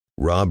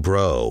Rob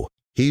Breaux.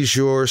 He's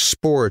your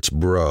sports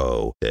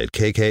bro at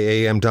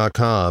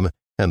KKAM.com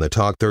and the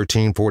Talk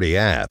 1340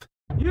 app.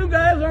 You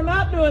guys are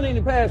not doing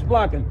any pass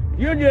blocking.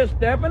 You're just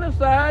stepping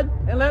aside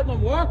and letting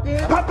them walk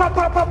in. Pop, pop,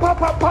 pop, pop, pop,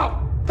 pop,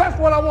 pop. That's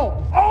what I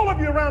want. All of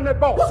you around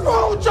that ball. What's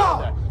wrong with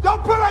y'all? Y'all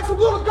play like some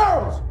little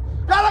girls.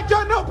 Y'all like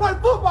y'all never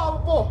played football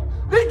before.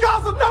 These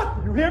guys are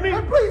nothing. You hear me?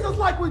 They breathe just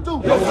like we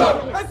do. Yes,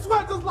 sir. They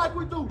sweat just like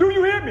we do. Do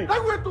you hear me? They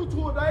went through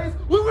 2 days.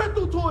 We went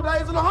through 2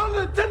 days in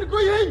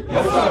 110-degree heat.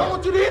 Yes, sir. I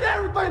want you to hit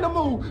everything to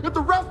move. If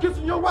the ref gets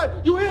in your way,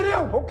 you hit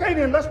him. Okay,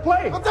 then, let's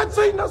play. But they're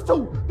cheating us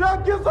too.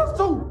 They're against us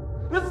too.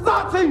 This is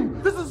our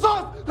team. This is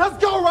us. Let's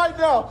go right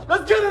now.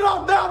 Let's get it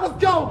off now. Let's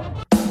go.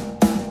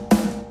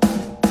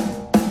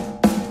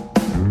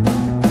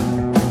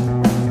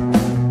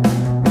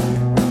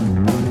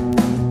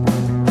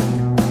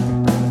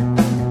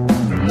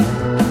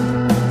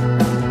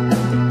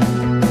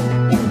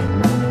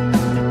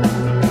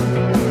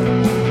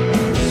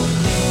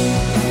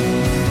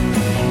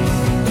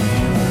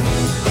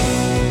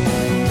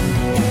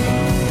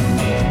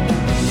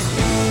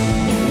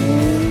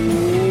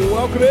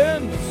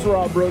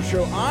 Rob Breaux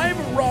Show. I'm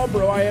Rob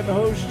Breaux. I am the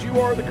host. You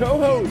are the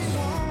co-host.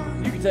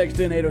 You can text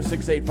in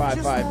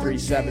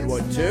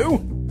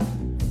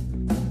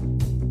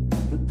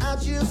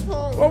 806-855-3712.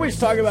 We're always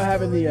talking about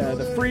having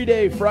the free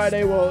day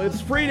Friday. Well, it's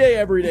free day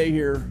every day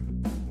here.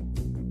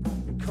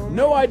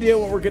 No idea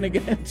what we're going to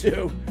get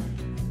into,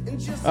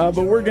 but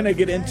we're going to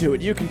get into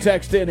it. You can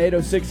text in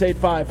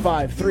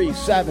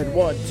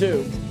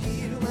 806-855-3712.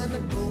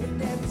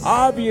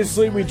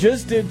 Obviously, we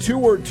just did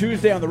Two-Word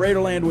Tuesday on the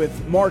Raiderland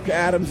with Mark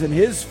Adams and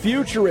his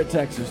future at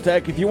Texas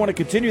Tech. If you want to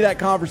continue that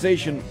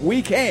conversation,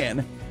 we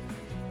can.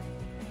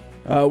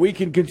 We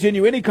can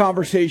continue any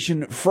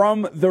conversation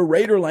from the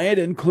Raiderland,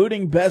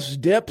 including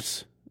best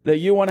dips that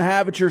you want to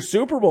have at your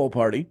Super Bowl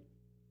party.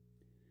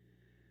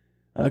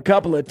 A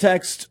couple of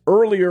texts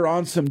earlier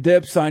on some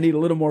dips I need a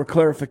little more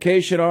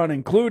clarification on,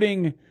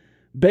 including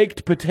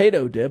baked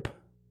potato dip,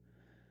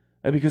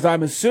 because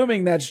I'm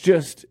assuming that's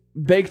just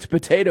baked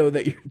potato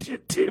that you're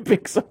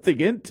dipping something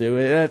into.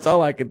 That's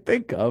all I can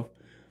think of.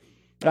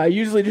 I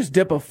usually just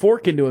dip a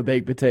fork into a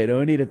baked potato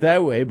and eat it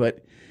that way,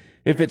 but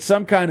if it's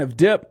some kind of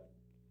dip,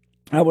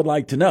 I would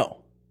like to know.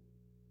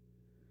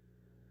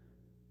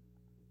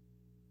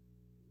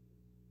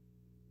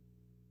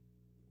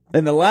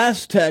 And the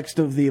last text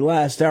of the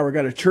last hour,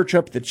 got to church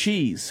up the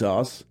cheese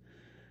sauce.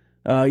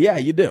 Yeah,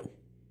 you do.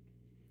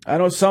 I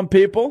know some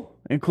people,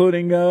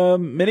 including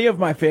many of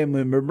my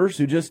family members,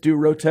 who just do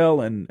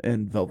Rotel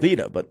and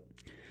Velveeta, but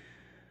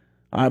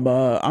I'm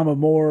a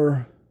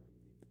more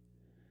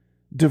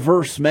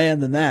diverse man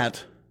than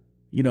that.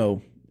 You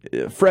know,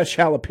 fresh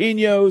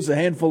jalapenos, a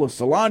handful of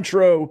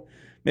cilantro,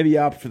 maybe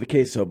opt for the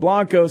queso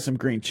blanco, some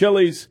green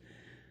chilies.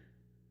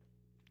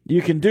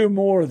 You can do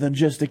more than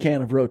just a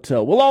can of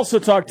Rotel. We'll also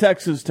talk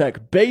Texas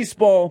Tech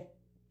baseball.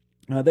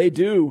 They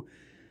do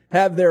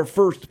have their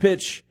first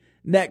pitch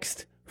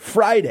next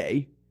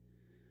Friday.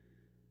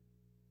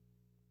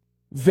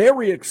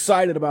 Very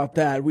excited about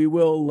that. We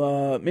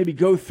will maybe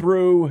go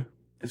through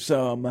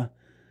some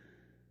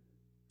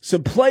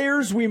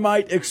players we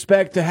might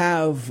expect to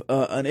have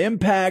an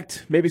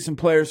impact, maybe some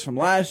players from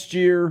last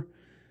year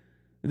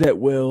that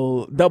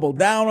will double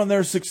down on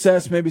their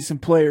success, maybe some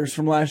players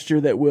from last year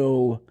that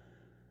will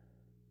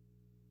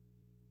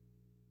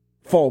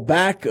fall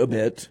back a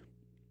bit.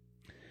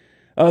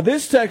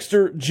 This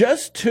texter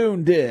just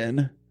tuned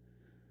in.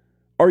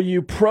 Are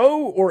you pro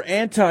or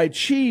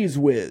anti-cheese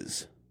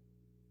whiz?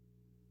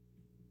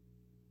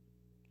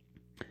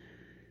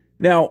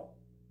 Now,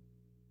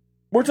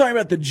 we're talking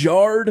about the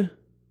jarred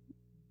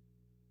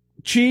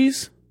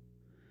cheese.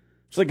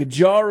 It's like a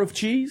jar of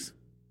cheese.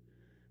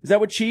 Is that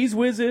what Cheese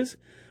Whiz is?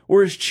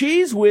 Or is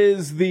Cheese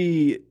Whiz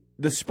the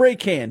spray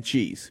can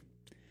cheese?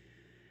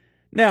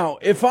 Now,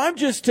 if I'm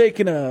just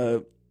taking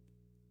an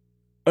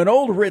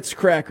old Ritz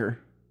cracker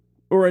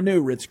or a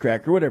new Ritz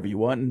cracker, whatever you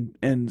want,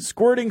 and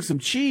squirting some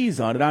cheese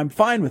on it, I'm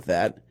fine with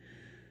that.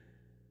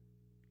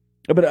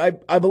 But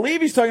I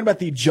believe he's talking about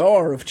the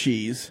jar of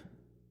cheese.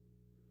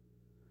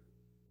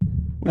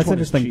 That's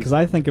interesting because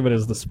I think of it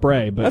as the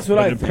spray, but, that's what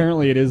I think.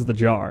 Apparently it is the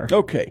jar.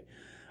 Okay.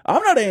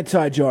 I'm not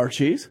anti-jar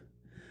cheese.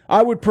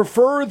 I would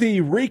prefer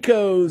the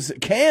Rico's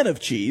can of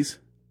cheese,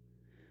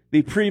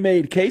 the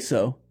pre-made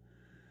queso,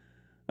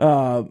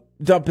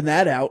 dumping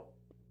that out.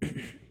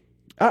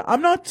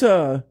 I'm not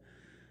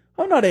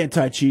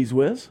anti-cheese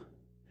whiz.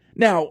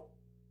 Now,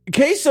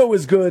 queso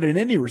is good in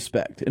any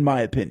respect, in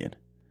my opinion.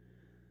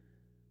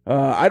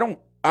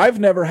 I've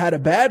never had a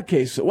bad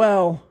queso.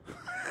 Well,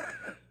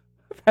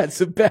 I've had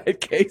some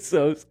bad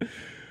quesos,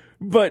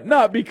 but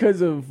not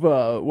because of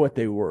what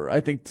they were.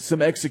 I think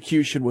some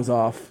execution was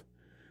off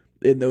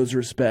in those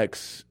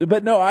respects.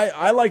 But no,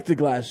 I like the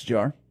glass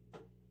jar.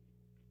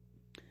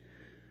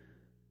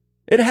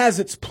 It has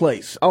its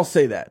place. I'll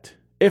say that.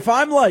 If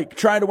I'm like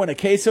trying to win a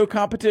queso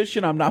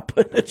competition, I'm not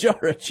putting a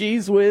jar of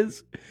Cheese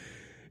Whiz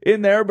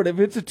in there. But if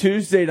it's a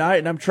Tuesday night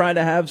and I'm trying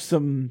to have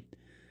some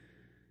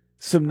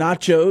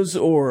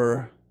nachos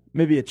or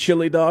maybe a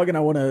chili dog and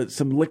I want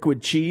some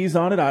liquid cheese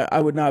on it,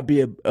 I would not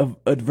be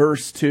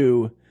adverse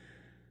to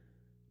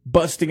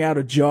busting out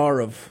a jar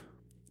of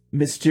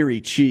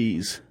mystery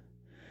cheese.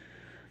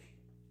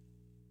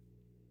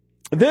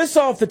 This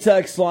off the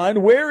text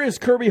line, where is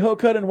Kirby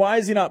Hocutt and why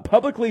is he not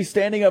publicly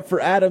standing up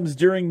for Adams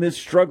during this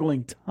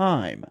struggling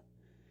time?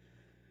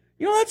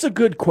 You know, that's a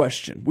good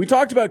question. We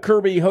talked about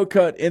Kirby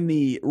Hocutt in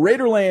the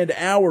Raiderland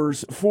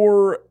hours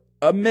for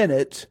a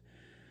minute.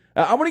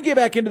 I want to get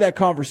back into that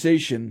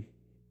conversation.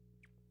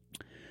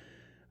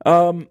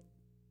 I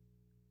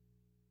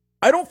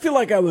don't feel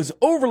like I was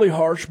overly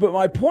harsh, but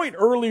my point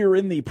earlier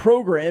in the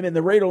program, in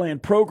the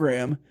Raiderland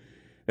program,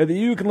 that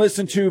you can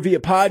listen to via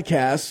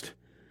podcast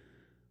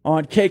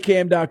on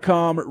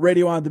KKAM.com,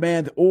 Radio On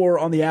Demand, or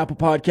on the Apple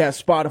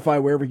Podcast,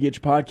 Spotify, wherever you get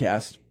your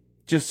podcast.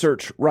 Just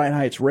search Ryan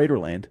Heights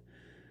Raiderland.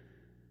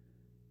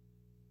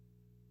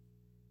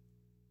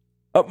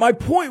 My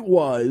point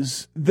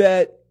was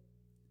that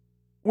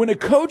when a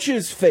coach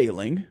is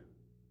failing,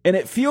 and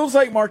it feels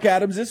like Mark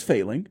Adams is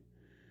failing,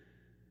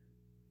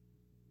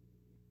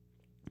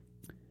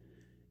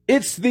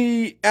 it's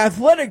the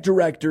athletic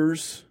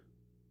director's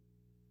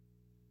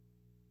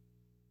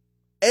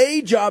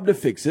A, job to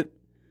fix it,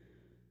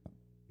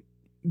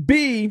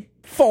 B,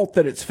 fault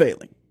that it's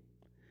failing.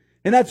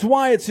 And that's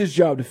why it's his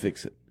job to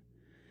fix it.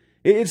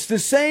 It's the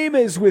same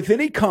as with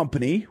any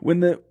company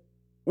when the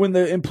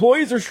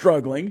employees are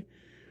struggling,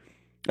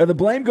 the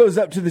blame goes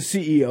up to the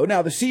CEO.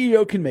 Now, the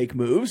CEO can make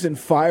moves and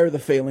fire the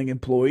failing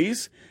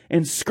employees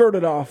and skirt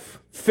it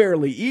off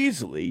fairly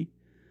easily,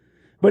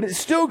 but it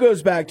still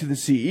goes back to the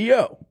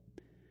CEO.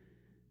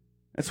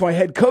 That's why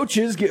head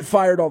coaches get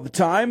fired all the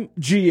time.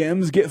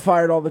 GMs get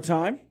fired all the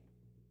time.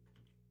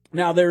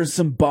 Now, there's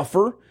some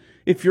buffer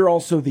if you're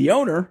also the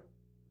owner.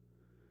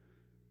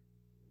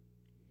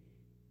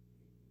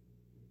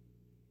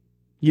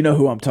 You know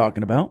who I'm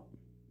talking about.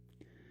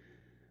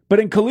 But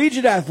in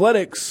collegiate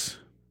athletics,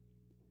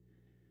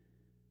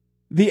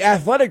 the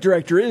athletic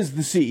director is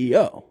the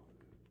CEO.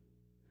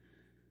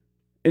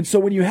 And so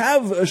when you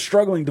have a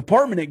struggling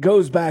department, it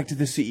goes back to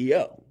the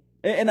CEO.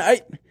 And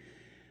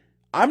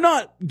I'm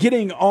not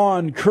getting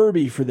on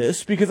Kirby for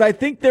this because I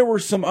think there were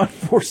some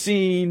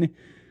unforeseen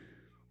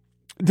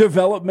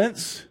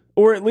developments,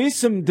 or at least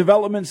some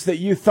developments that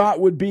you thought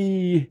would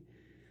be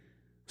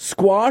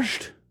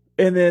squashed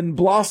and then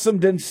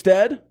blossomed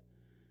instead.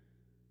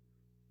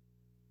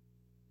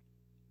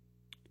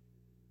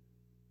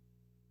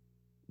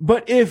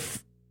 But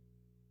if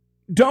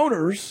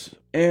donors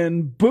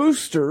and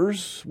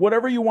boosters,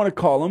 whatever you want to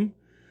call them,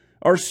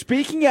 are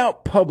speaking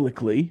out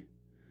publicly,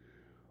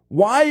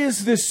 why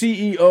is the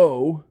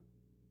CEO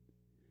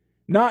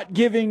not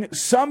giving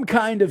some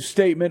kind of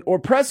statement or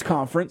press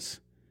conference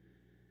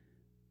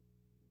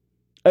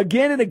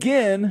again and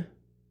again?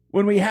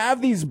 When we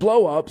have these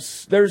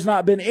blow-ups, there's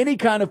not been any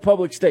kind of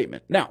public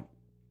statement. Now,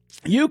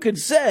 you could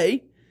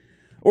say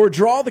or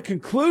draw the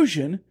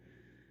conclusion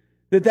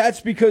that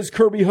that's because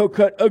Kirby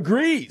Hocutt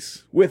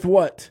agrees with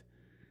what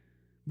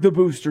the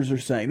boosters are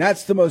saying.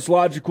 That's the most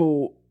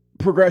logical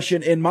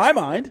progression in my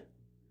mind.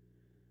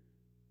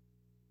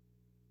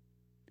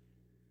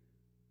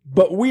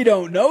 But we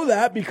don't know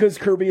that because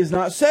Kirby has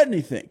not said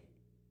anything.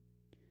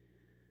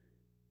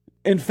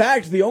 In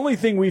fact, the only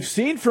thing we've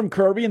seen from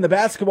Kirby in the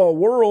basketball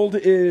world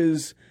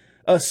is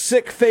a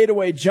sick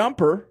fadeaway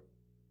jumper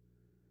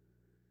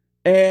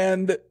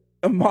and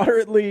a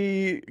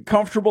moderately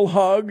comfortable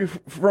hug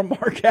from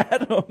Mark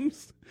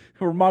Adams,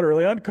 or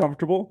moderately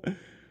uncomfortable,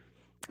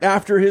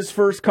 after his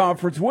first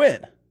conference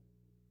win.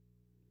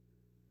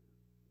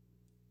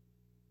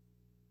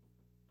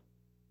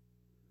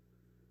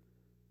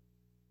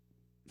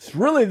 It's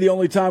really the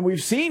only time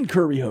we've seen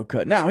Kirby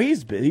Hocutt. Now,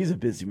 he's a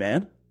busy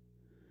man.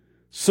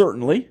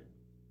 Certainly.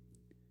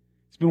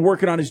 He's been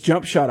working on his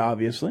jump shot,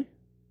 obviously.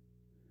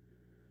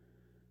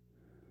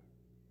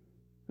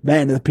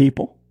 Man of the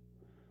people.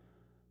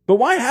 But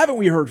why haven't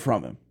we heard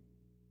from him?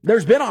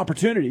 There's been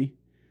opportunity.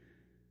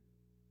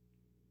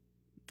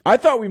 I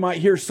thought we might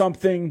hear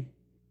something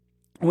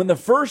when the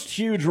first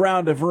huge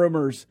round of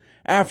rumors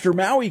after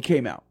Maui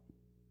came out.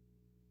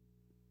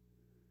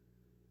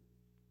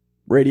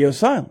 Radio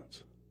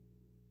silence.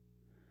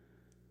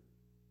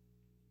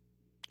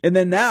 And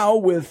then now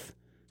with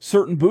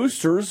certain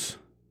boosters,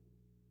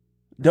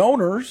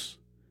 donors,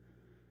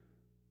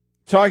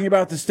 talking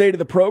about the state of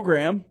the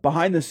program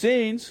behind the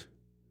scenes,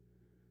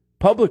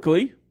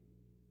 publicly.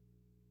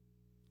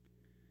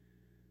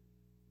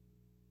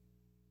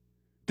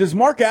 Does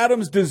Mark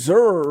Adams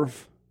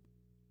deserve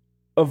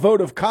a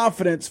vote of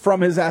confidence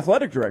from his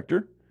athletic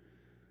director?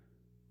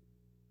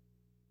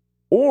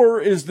 Or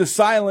is the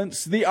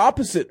silence the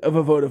opposite of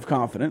a vote of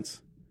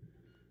confidence?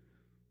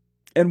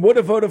 And would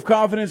a vote of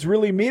confidence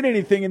really mean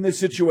anything in this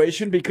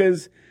situation?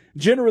 Because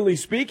generally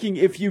speaking,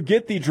 if you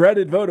get the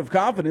dreaded vote of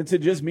confidence, it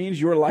just means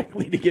you're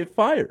likely to get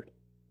fired.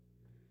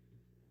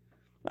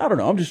 I don't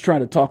know. I'm just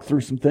trying to talk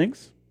through some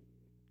things.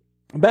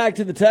 Back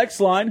to the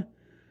text line.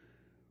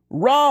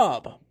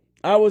 Rob,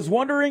 I was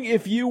wondering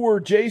if you were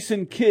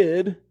Jason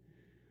Kidd,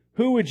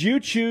 Who would you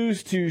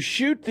choose to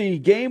shoot the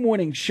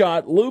game-winning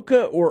shot,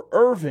 Luka or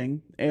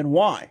Irving, and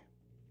why?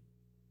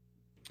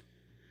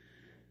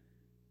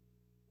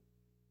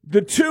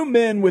 The two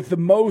men with the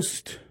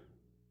most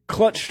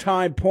clutch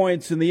time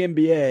points in the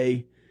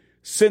NBA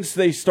since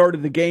they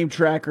started the game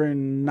tracker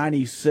in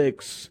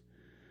 96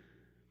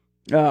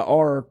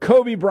 are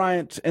Kobe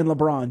Bryant and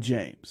LeBron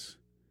James.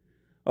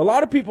 A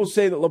lot of people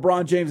say that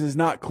LeBron James is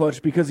not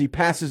clutch because he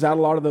passes out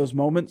a lot of those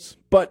moments,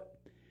 but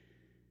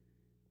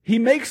he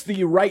makes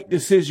the right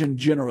decision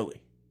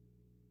generally.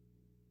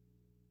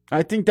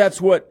 I think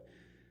that's what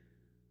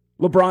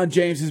LeBron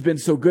James has been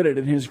so good at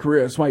in his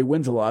career. That's why he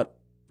wins a lot.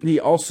 He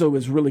also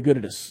is really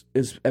good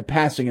at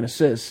passing and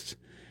assists.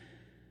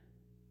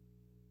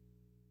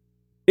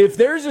 If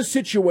there's a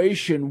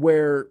situation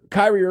where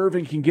Kyrie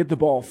Irving can get the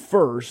ball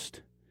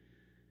first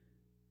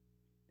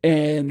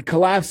and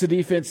collapse the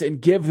defense and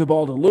give the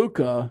ball to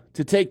Luka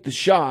to take the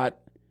shot,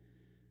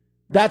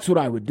 that's what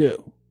I would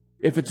do.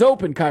 If it's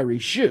open, Kyrie,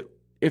 shoot.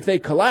 If they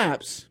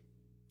collapse,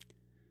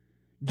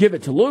 give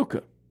it to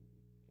Luka.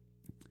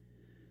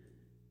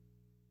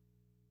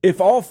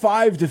 If all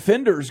five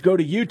defenders go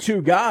to you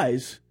two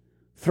guys,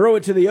 throw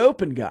it to the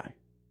open guy.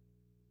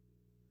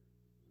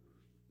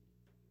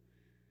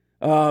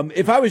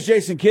 If I was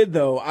Jason Kidd,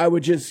 though, I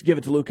would just give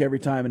it to Luka every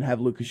time and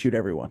have Luka shoot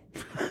everyone.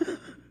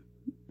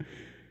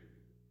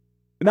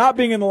 Not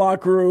being in the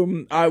locker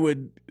room, I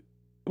would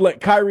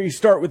let Kyrie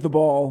start with the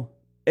ball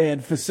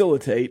and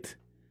facilitate,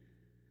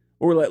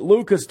 or let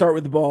Luka start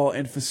with the ball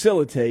and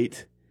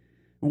facilitate,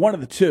 one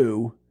of the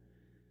two.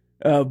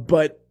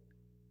 But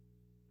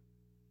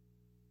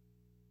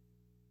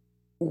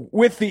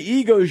with the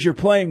egos you're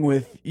playing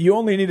with, you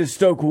only need to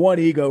stoke one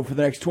ego for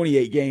the next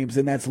 28 games,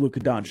 and that's Luka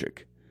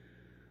Doncic.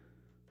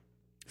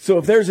 So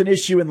if there's an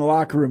issue in the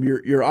locker room,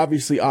 you're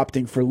obviously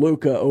opting for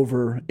Luka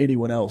over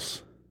anyone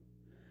else.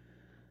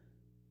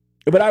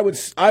 But I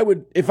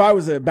would, if I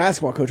was a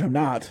basketball coach, I'm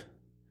not.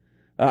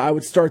 I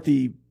would start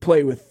the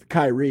play with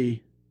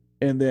Kyrie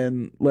and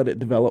then let it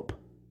develop.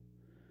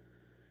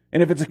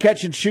 And if it's a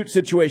catch and shoot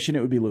situation, it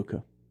would be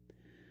Luka.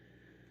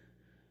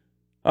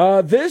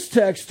 This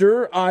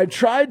texter, I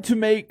tried to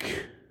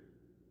make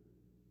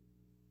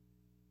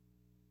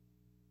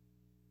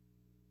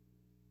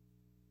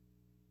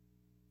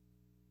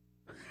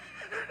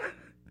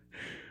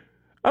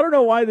I don't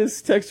know why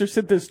this texter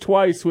sent this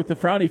twice with the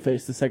frowny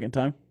face the second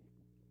time.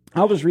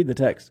 I'll just read the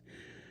text.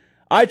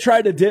 I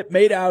tried a dip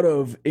made out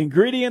of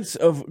ingredients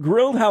of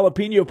grilled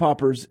jalapeno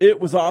poppers.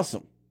 It was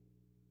awesome.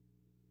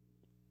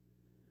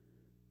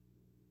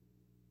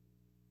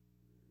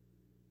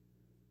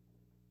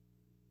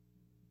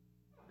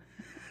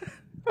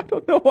 I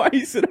don't know why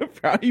he sent a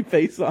frowny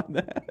face on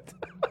that.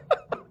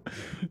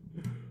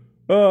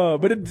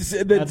 But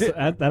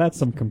that adds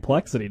some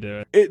complexity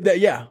to it.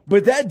 Yeah,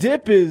 but that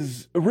dip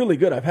is really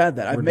good. I've had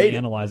that. I've made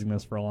analyzing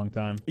this for a long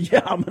time.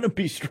 Yeah, I'm going to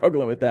be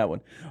struggling with that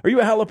one. Are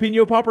you a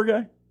jalapeno popper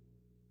guy?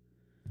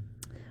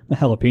 A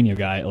jalapeno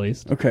guy, at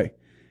least. Okay.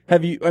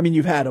 Have you? I mean,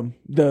 you've had them.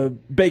 The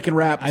bacon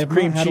wraps,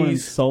 cream not had cheese. One in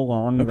so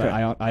long okay.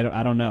 that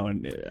I don't know.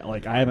 And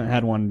I haven't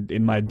had one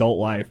in my adult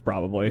life,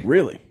 probably.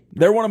 Really?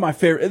 They're one of my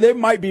favorite. They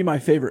might be my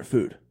favorite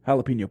food.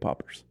 Jalapeno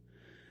poppers.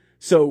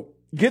 So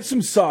get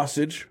some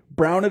sausage,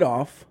 brown it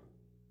off,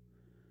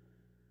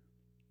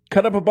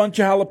 cut up a bunch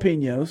of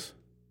jalapenos,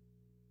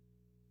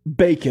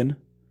 bacon,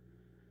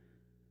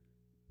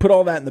 put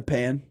all that in the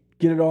pan,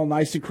 get it all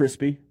nice and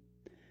crispy,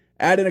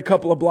 add in a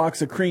couple of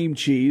blocks of cream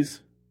cheese,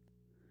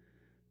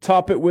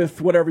 top it with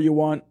whatever you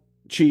want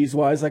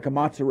cheese-wise, like a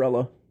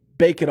mozzarella,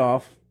 bake it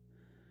off,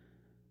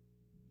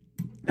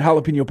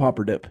 jalapeno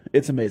popper dip.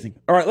 It's amazing.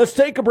 All right, let's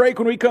take a break.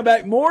 When we come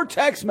back, more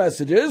text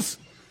messages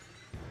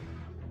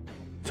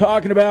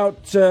talking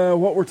about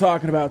what we're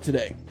talking about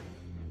today.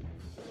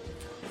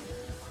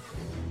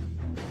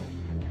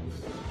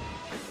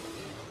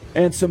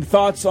 And some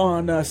thoughts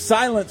on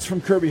silence from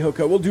Kirby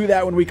Hoka. We'll do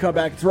that when we come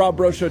back. It's Rob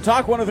Breaux Show.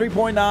 Talk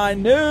 103.9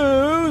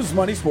 News,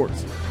 Money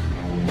Sports.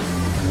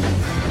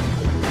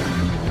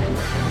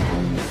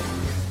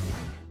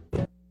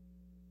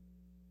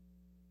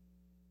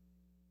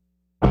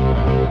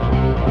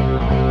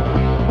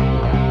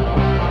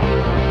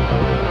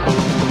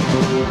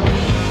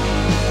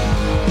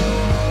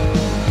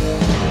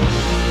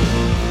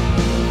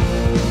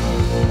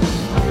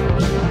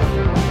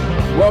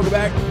 Welcome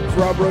back. It's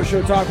Rob Breaux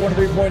Show, Talk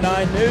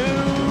 103.9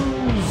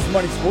 News,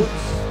 Money Sports.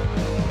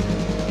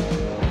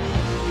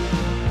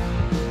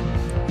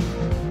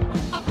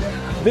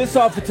 This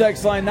off the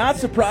text line. Not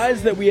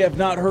surprised that we have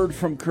not heard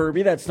from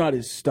Kirby. That's not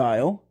his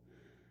style.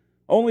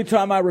 Only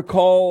time I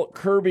recall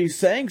Kirby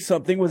saying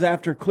something was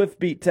after Cliff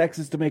beat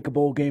Texas to make a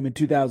bowl game in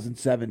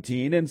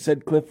 2017 and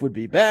said Cliff would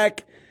be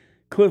back.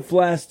 Cliff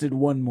lasted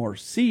one more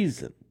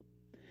season.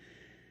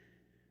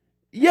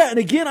 Yeah, and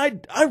again,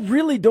 I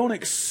really don't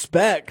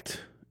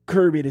expect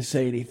Kirby to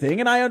say anything,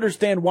 and I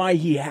understand why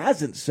he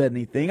hasn't said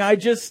anything. I'm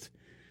just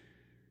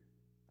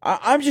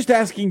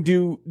asking,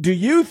 do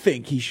you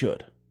think he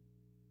should?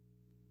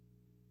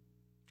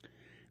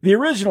 The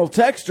original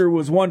texter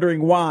was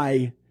wondering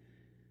why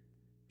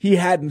he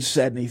hadn't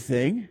said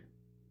anything.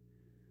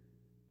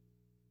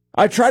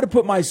 I try to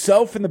put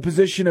myself in the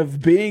position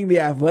of being the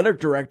athletic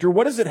director.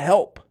 What does it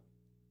help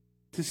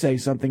to say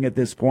something at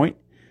this point?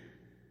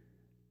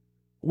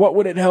 What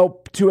would it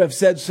help to have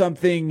said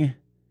something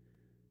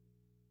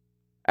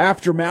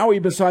after Maui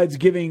besides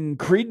giving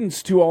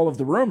credence to all of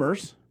the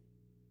rumors?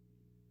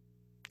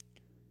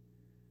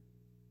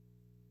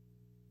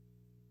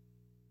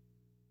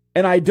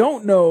 And I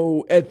don't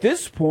know at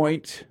this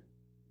point,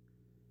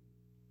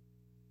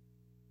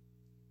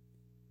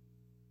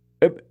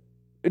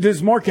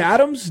 does Mark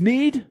Adams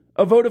need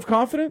a vote of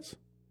confidence?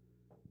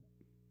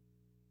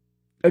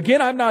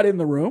 Again, I'm not in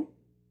the room.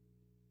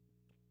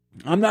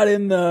 I'm not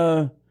in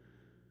the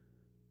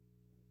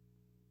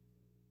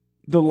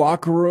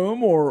locker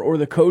room or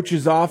the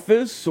coach's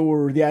office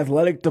or the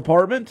athletic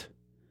department.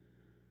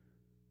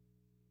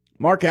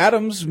 Mark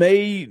Adams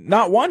may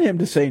not want him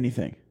to say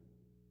anything.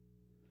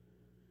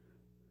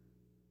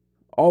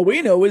 All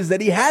we know is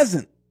that he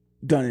hasn't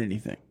done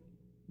anything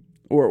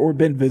or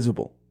been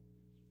visible.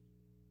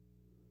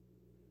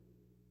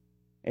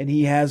 And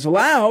he has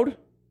allowed,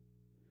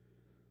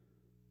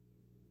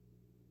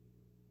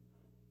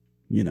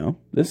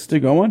 this to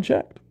go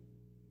unchecked.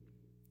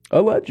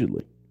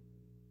 Allegedly.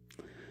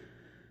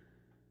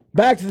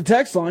 Back to the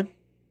text line.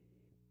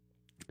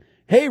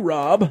 Hey,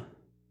 Rob.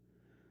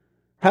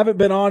 Haven't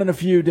been on in a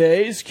few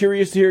days.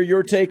 Curious to hear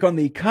your take on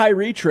the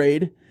Kyrie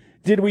trade.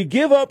 Did we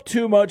give up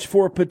too much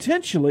for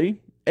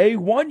potentially a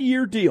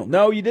one-year deal?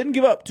 No, you didn't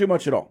give up too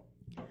much at all.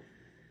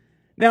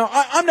 Now,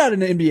 I'm not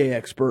an NBA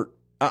expert.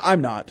 I'm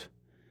not.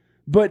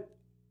 But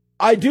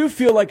I do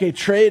feel like a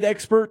trade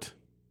expert.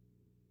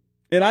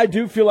 And I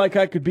do feel like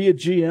I could be a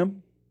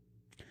GM.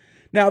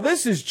 Now,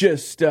 this is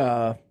just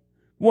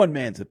one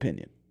man's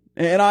opinion.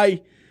 And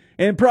I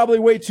am probably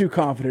way too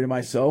confident in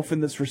myself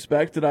in this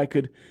respect that I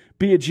could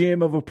be a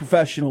GM of a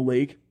professional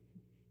league.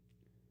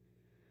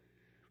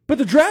 But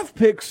the draft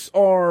picks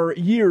are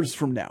years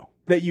from now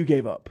that you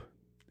gave up.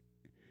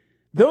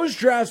 Those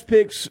draft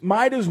picks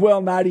might as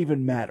well not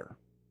even matter.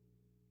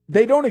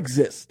 They don't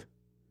exist.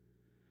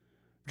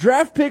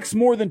 Draft picks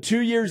more than 2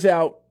 years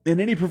out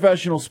in any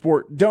professional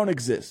sport don't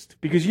exist.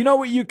 Because you know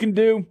what you can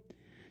do?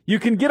 You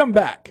can get them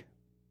back.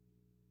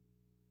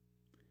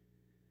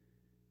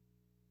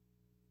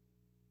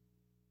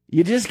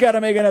 You just got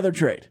to make another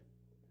trade.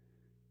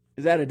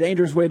 Is that a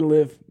dangerous way to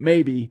live?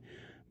 Maybe.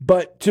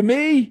 But to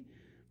me,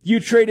 you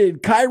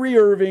traded Kyrie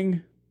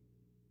Irving.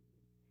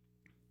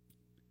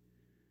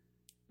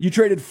 You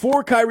traded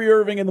for Kyrie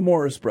Irving and the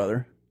Morris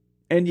brother.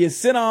 And you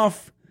sent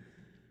off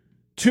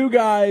two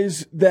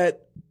guys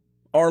that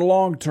are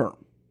long-term.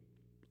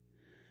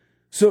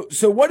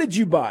 So what did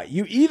you buy?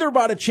 You either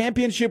bought a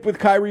championship with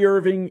Kyrie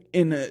Irving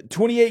in a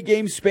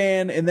 28-game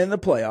span and then the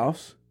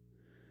playoffs.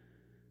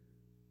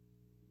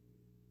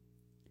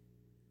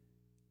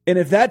 And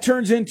if that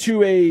turns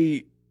into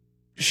a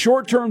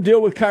short-term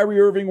deal with Kyrie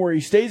Irving where he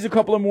stays a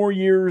couple of more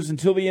years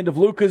until the end of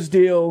Luka's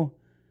deal,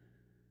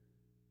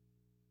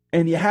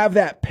 and you have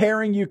that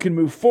pairing you can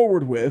move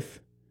forward with,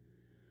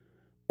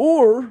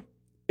 or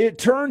it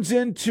turns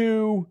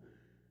into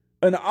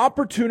an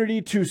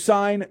opportunity to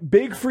sign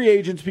big free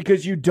agents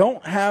because you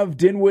don't have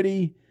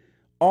Dinwiddie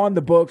on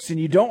the books and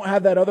you don't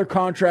have that other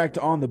contract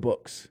on the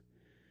books.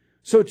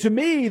 So to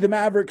me, the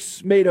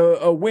Mavericks made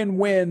a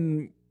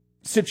win-win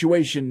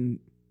situation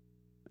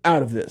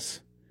out of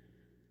this.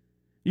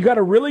 You got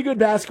a really good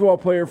basketball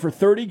player for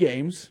 30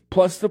 games,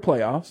 plus the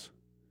playoffs.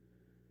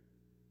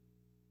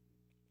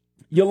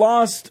 You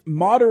lost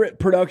moderate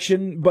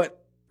production,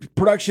 but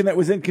production that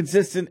was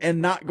inconsistent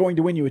and not going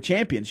to win you a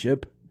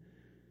championship.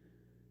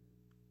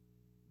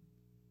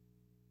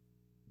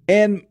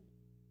 And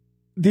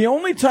the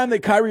only time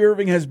that Kyrie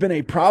Irving has been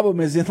a problem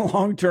is in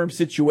long-term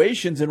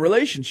situations and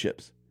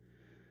relationships.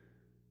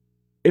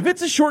 If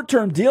it's a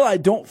short-term deal, I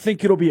don't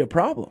think it'll be a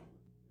problem.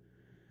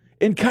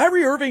 And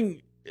Kyrie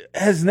Irving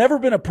has never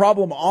been a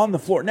problem on the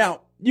floor.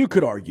 Now, you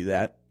could argue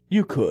that.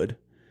 You could.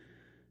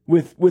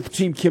 With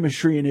team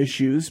chemistry and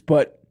issues.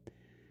 But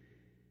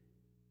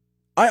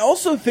I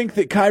also think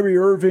that Kyrie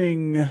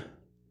Irving,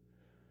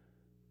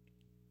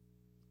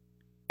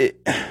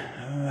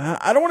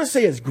 I don't want to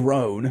say has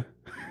grown.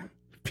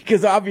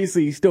 Because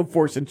obviously he's still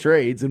forcing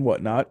trades and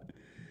whatnot.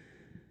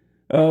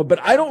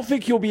 But I don't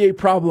think he'll be a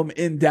problem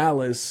in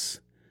Dallas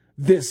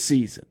this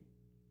season.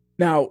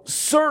 Now,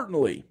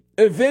 certainly,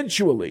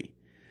 eventually,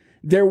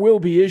 there will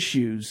be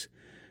issues,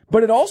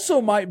 but it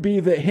also might be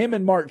that him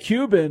and Mark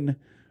Cuban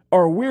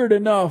are weird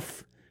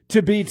enough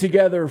to be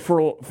together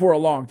for a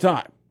long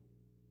time.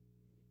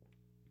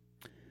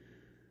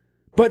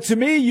 But to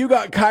me, you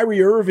got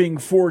Kyrie Irving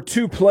for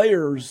two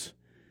players,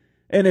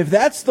 and if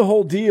that's the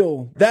whole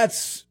deal,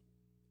 that's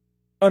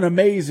an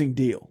amazing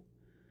deal.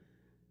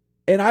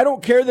 And I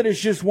don't care that it's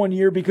just 1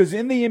 year, because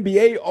in the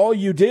NBA, all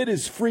you did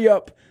is free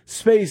up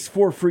space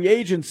for free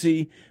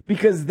agency,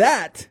 because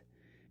that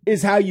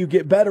is how you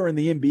get better in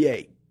the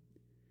NBA.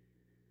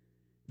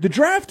 The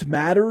draft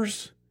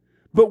matters,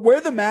 but where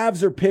the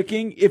Mavs are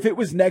picking, if it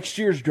was next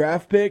year's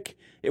draft pick,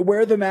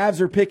 where the Mavs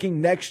are picking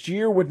next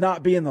year would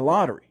not be in the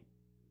lottery.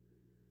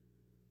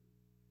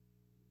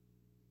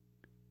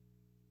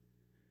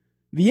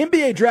 The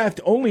NBA draft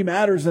only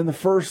matters in the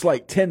first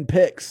 10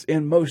 picks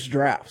in most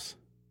drafts.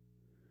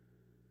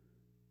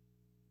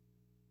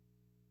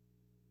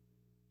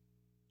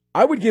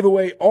 I would give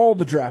away all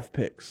the draft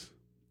picks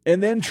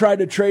and then try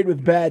to trade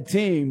with bad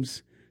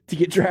teams to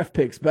get draft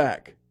picks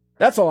back.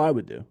 That's all I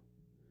would do.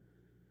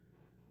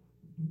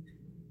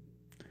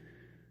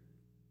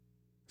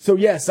 So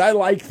yes, I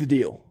like the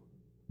deal.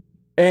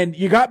 And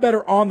you got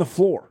better on the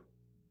floor.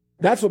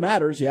 That's what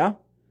matters, yeah?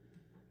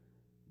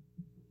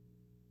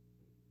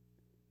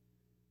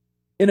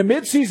 In a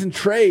midseason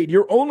trade,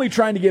 you're only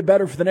trying to get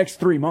better for the next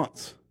 3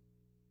 months.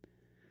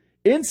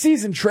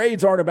 In-season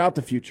trades aren't about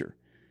the future.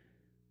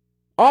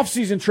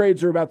 Off-season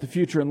trades are about the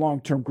future and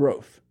long-term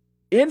growth.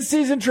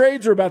 In-season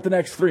trades are about the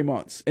next 3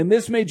 months. And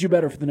this made you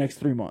better for the next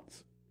 3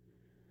 months.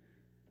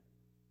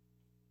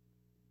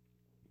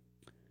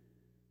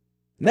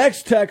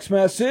 Next text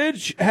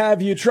message.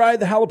 Have you tried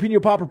the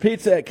jalapeno popper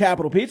pizza at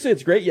Capital Pizza?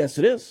 It's great. Yes,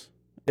 it is.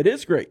 It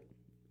is great.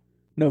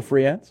 No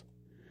free ads.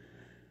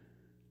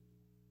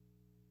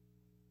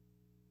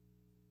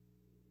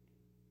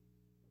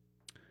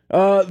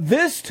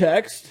 This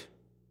text.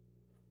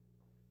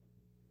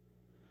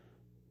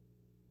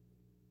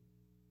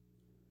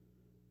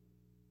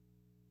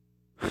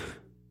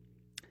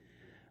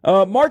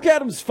 Mark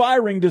Adams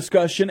firing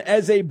discussion.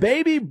 As a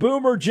baby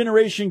boomer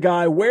generation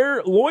guy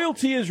where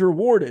loyalty is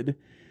rewarded,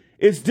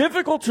 it's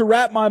difficult to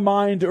wrap my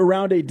mind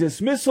around a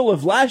dismissal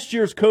of last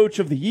year's coach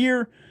of the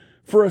year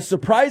for a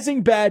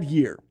surprising bad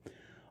year.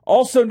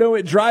 Also know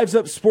it drives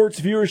up sports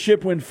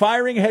viewership when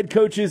firing head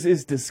coaches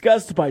is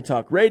discussed by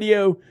talk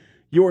radio.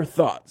 Your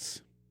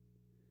thoughts?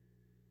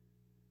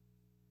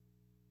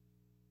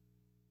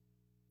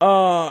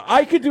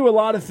 I could do a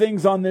lot of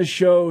things on this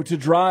show to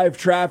drive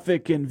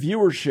traffic and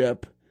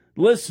viewership,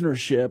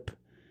 listenership.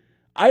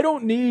 I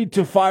don't need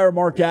to fire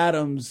Mark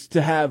Adams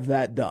to have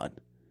that done.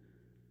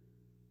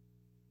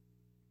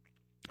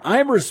 I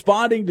am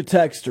responding to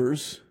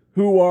texters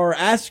who are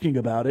asking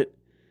about it.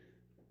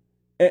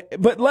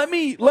 But let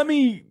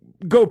me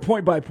go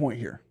point by point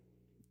here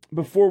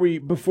before we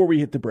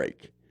hit the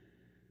break.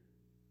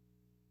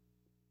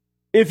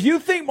 If you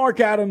think Mark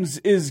Adams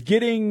is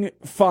getting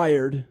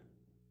fired,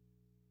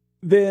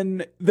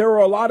 then there are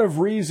a lot of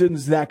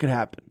reasons that could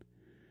happen.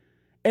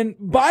 And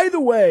by the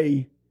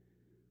way,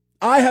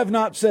 I have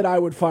not said I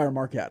would fire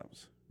Mark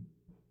Adams.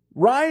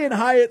 Ryan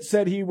Hyatt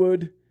said he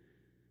would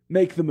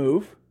make the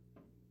move.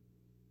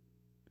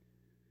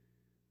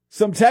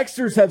 Some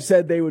texters have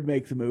said they would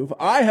make the move.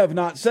 I have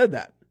not said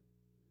that.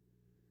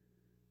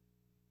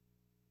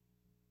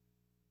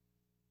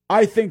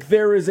 I think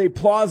there is a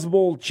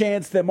plausible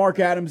chance that Mark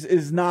Adams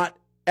is not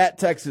at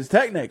Texas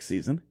Tech next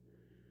season.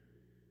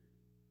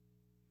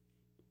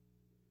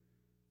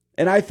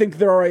 And I think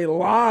there are a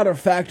lot of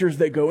factors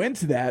that go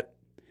into that.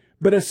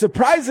 But a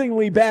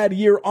surprisingly bad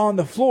year on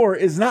the floor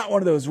is not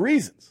one of those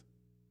reasons.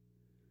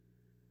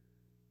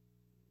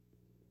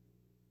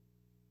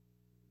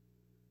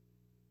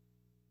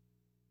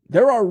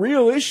 There are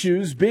real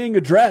issues being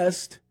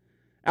addressed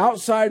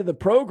outside of the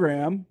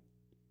program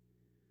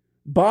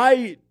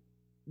by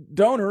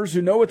donors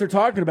who know what they're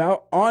talking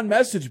about on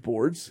message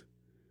boards.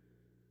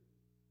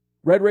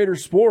 Red Raider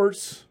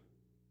Sports.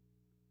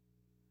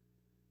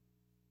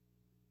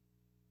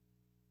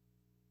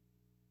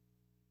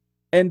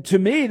 And to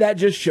me, that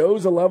just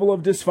shows a level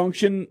of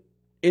dysfunction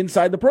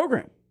inside the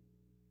program.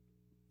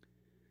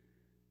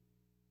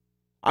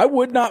 I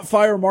would not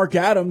fire Mark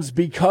Adams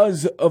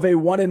because of a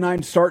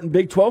 1-9 start in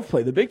Big 12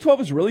 play. The Big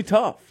 12 is really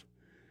tough.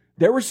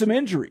 There were some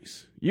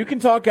injuries. You can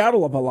talk out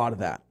of a lot of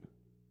that.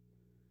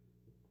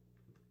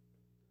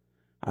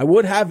 I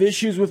would have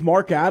issues with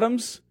Mark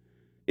Adams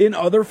in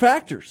other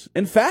factors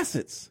and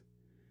facets.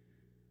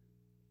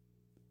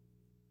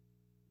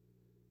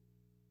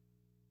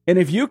 And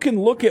if you can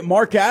look at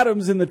Mark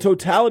Adams in the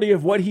totality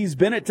of what he's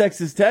been at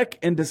Texas Tech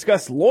and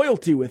discuss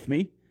loyalty with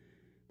me,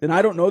 then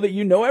I don't know that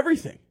you know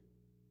everything.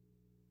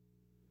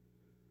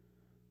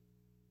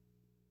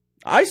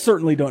 I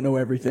certainly don't know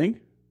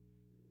everything.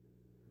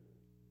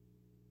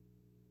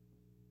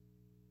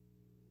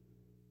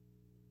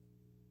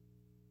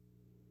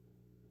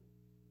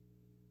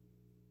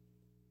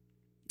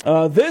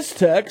 This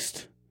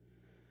text,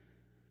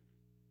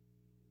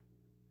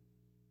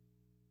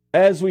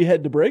 as we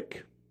head to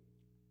break,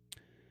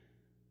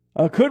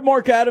 could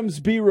Mark Adams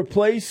be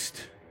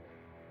replaced?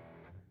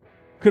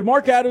 Could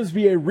Mark Adams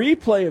be a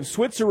replay of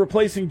Switzer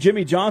replacing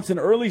Jimmy Johnson?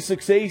 Early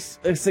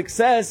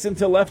success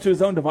until left to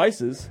his own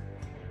devices.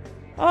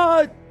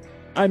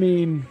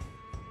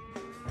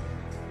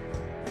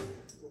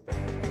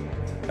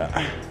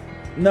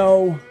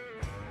 No.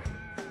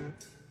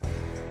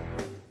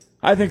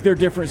 I think they're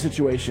different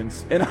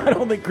situations. And I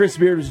don't think Chris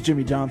Beard is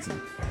Jimmy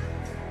Johnson.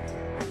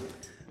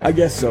 I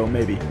guess so,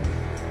 maybe.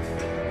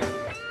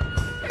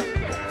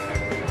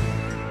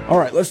 All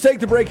right, let's take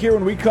the break here.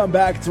 When we come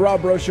back, it's the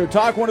Rob Breaux Show.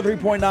 Talk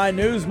 103.9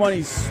 News,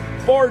 Money,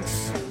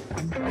 Sports.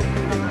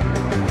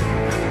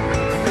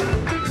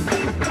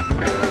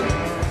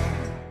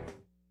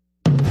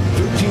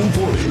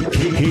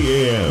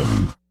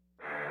 KKAM.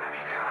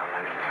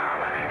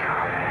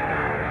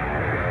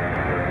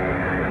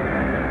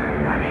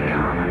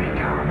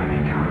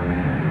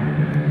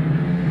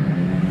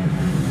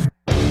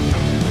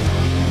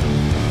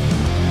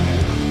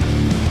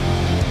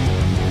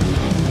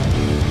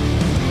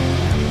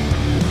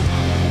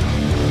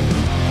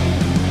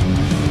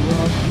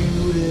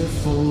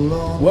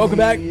 Welcome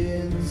back.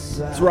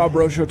 It's Rob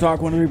Breaux Show,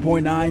 Talk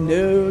 103.9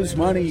 News,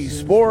 Money,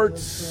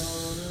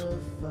 Sports.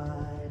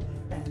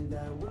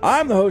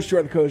 I'm the host,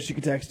 you're the coach. You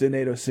can text in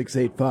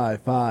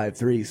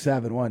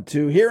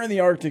 806-855-3712 here in the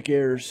Arctic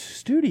Air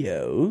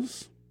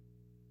studios.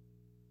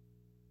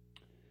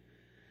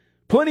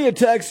 Plenty of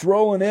text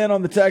rolling in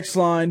on the text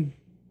line.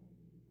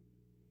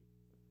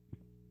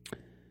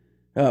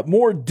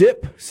 More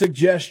dip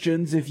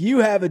suggestions. If you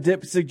have a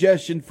dip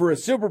suggestion for a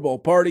Super Bowl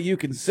party, you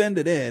can send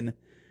it in.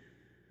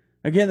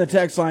 Again, the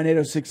text line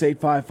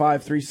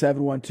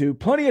 806-855-3712.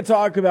 Plenty of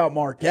talk about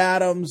Mark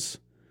Adams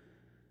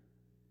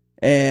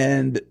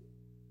and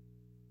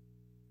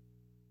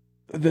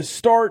the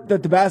start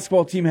that the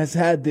basketball team has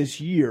had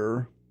this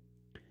year.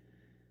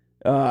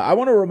 I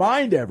want to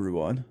remind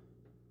everyone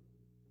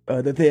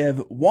that they have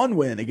one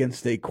win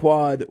against a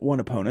quad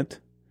one opponent.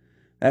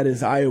 That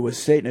is Iowa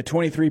State in a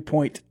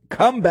 23-point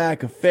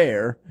comeback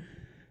affair.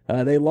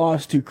 They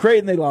lost to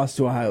Creighton. They lost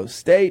to Ohio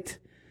State.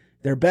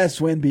 Their best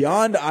win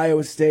beyond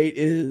Iowa State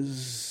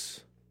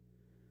is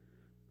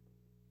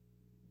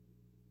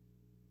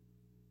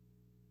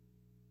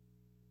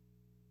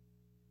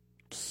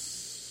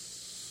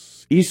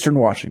Eastern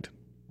Washington.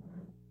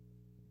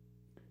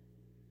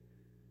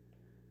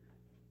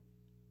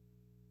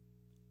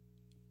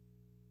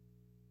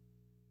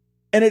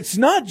 And it's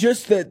not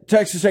just that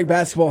Texas Tech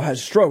basketball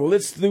has struggled.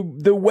 It's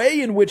the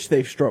way in which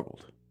they've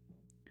struggled.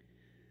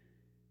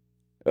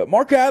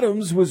 Mark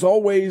Adams was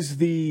always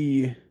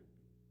the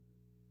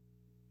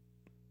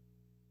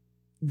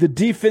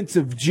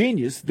defensive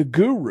genius, the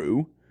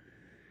guru,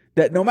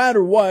 that no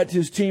matter what,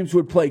 his teams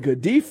would play good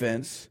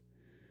defense.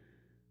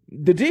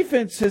 The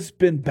defense has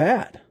been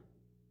bad,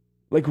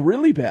 like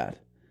really bad.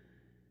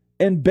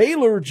 And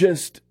Baylor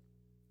just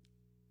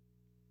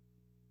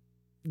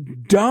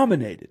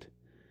dominated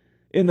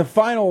in the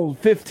final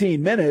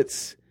 15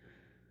 minutes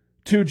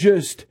to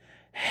just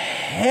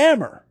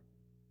hammer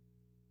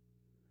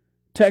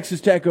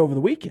Texas Tech over the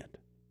weekend.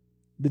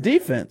 The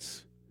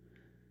defense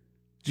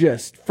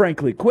just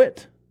frankly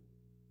quit.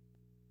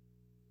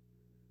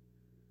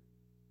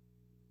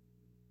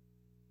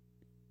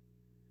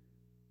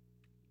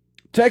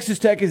 Texas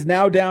Tech is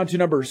now down to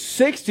number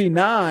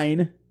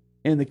 69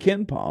 in the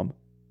KenPom.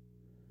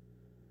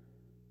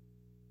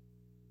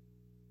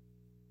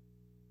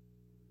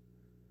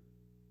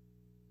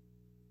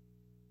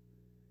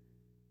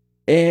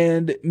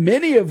 And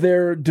many of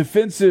their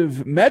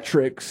defensive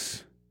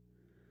metrics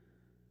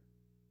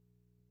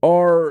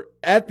are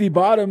at the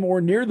bottom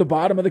or near the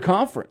bottom of the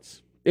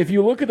conference. If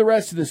you look at the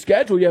rest of the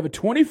schedule, you have a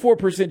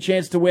 24%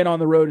 chance to win on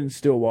the road in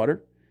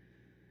Stillwater.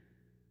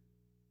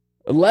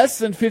 A less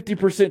than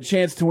 50%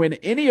 chance to win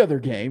any other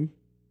game,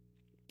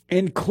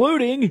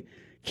 including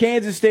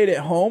Kansas State at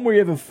home, where you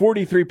have a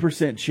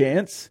 43%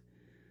 chance.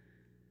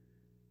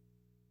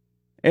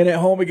 And at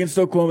home against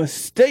Oklahoma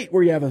State,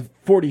 where you have a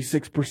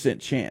 46%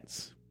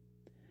 chance.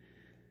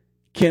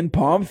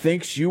 KenPom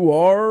thinks you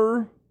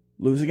are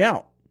losing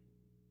out.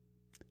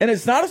 And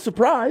it's not a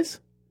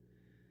surprise.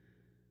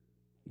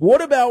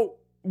 What about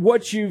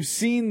what you've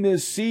seen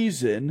this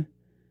season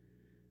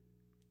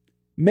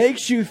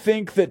makes you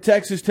think that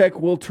Texas Tech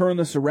will turn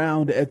this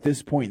around at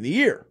this point in the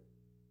year?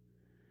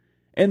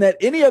 And that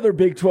any other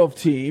Big 12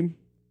 team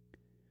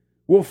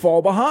will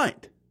fall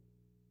behind?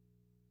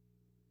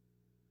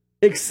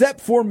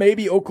 Except for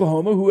maybe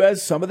Oklahoma, who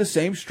has some of the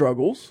same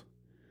struggles,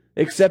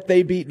 except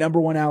they beat number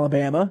 1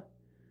 Alabama.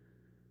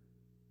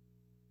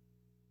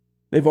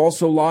 They've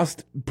also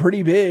lost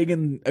pretty big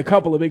in a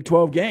couple of Big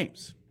 12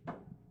 games.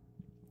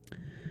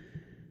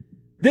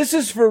 This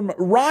is from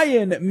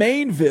Ryan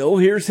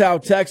Mainville. Here's how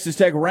Texas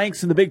Tech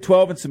ranks in the Big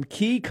 12 and some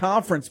key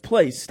conference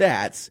play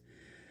stats.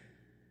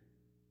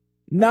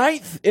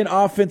 9th in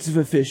offensive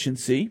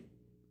efficiency.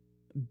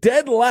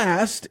 Dead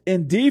last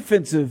in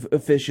defensive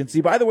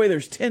efficiency. By the way,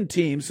 there's 10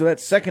 teams, so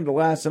that's second to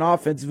last in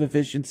offensive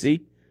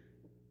efficiency.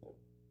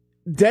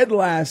 Dead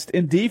last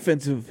in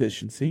defensive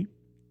efficiency.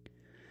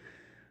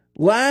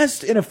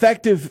 Last in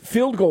effective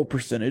field goal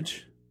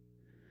percentage.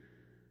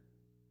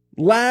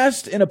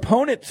 Last in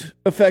opponent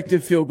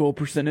effective field goal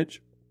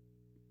percentage.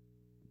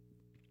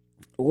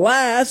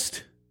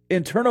 Last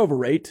in turnover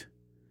rate.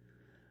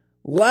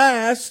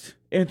 Last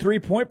in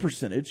three-point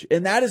percentage.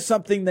 And that is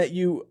something that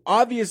you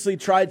obviously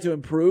tried to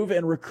improve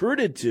and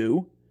recruited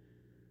to.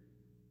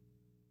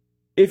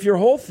 If your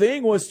whole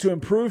thing was to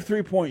improve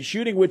three-point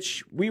shooting,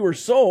 which we were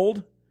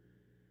sold,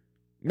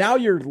 now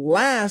you're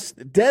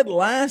last, dead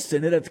last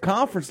in it at the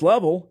conference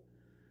level.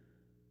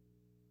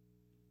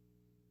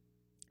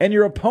 And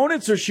your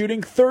opponents are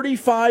shooting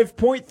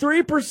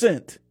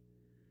 35.3%.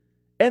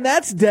 And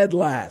that's dead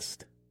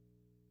last.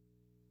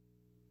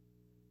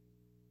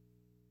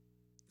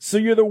 So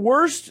you're the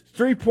worst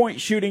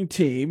three-point shooting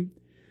team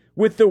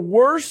with the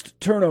worst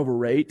turnover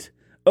rate,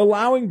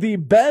 allowing the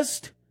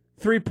best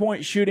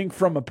three-point shooting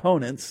from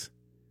opponents.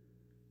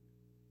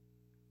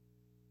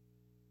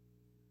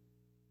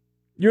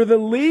 You're the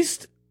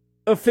least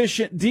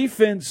efficient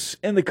defense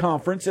in the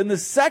conference and the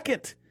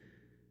second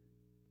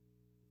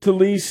to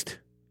least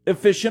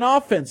efficient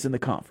offense in the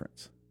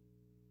conference.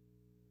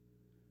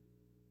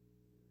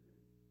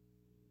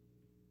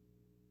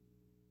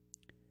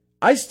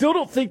 I still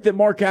don't think that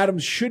Mark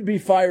Adams should be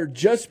fired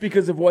just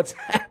because of what's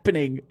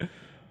happening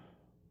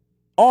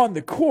on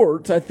the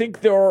court. I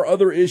think there are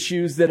other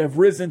issues that have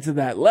risen to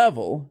that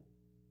level.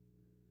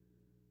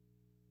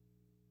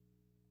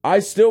 I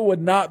still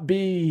would not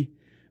be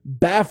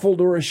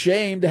baffled or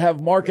ashamed to have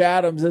Mark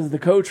Adams as the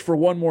coach for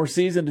one more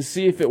season to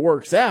see if it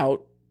works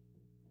out.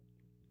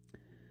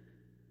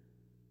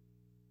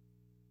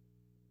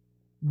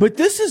 But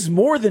this is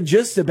more than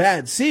just a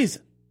bad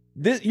season.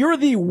 You're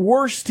the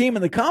worst team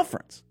in the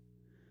conference.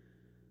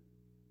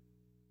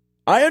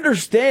 I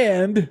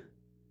understand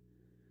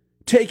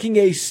taking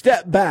a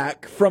step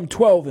back from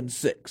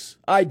 12-6.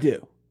 I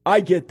do. I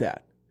get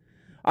that.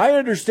 I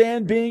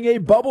understand being a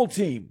bubble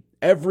team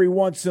every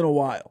once in a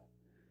while.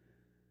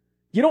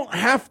 You don't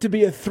have to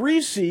be a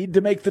 3 seed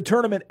to make the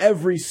tournament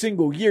every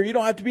single year. You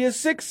don't have to be a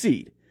 6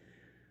 seed.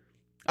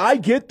 I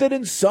get that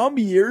in some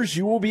years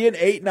you will be an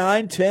 8,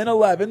 9, 10,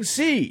 11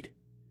 seed.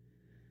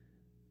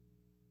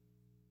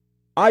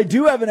 I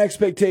do have an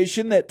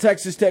expectation that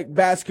Texas Tech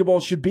basketball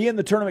should be in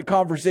the tournament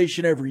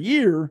conversation every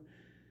year.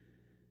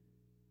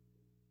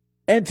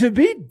 And to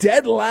be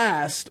dead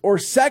last or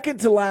second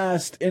to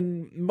last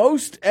in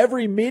most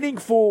every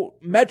meaningful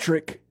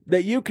metric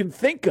that you can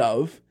think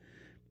of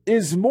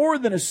is more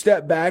than a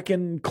step back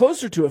and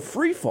closer to a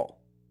free fall.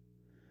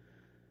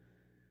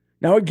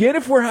 Now, again,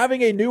 if we're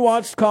having a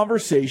nuanced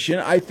conversation,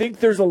 I think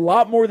there's a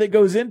lot more that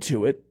goes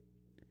into it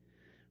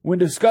when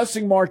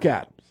discussing Mark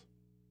Adams.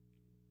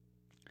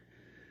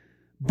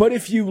 But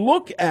if you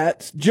look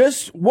at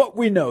just what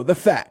we know, the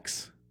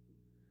facts,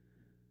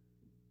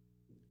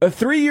 a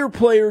 3-year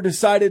player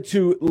decided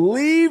to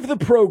leave the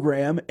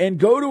program and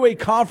go to a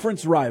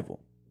conference rival.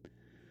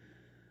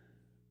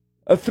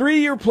 A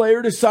 3-year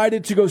player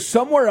decided to go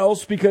somewhere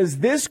else because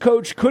this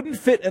coach couldn't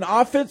fit an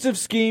offensive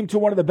scheme to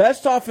one of the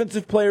best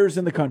offensive players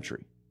in the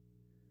country.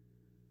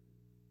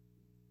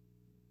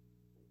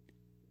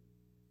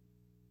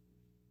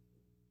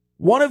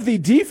 One of the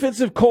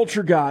defensive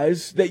culture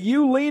guys that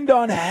you leaned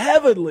on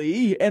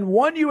heavily and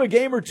won you a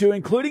game or two,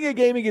 including a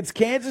game against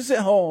Kansas at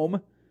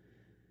home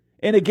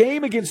and a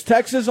game against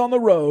Texas on the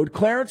road,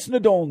 Clarence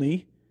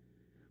Nadolny,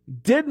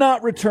 did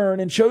not return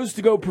and chose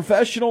to go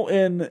professional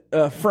in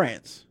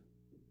France.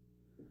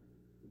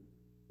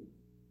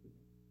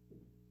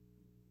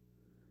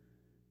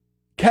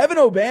 Kevin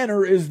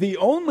O'Banner is the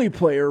only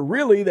player,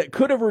 really, that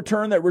could have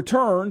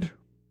returned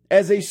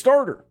as a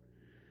starter.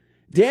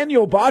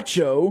 Daniel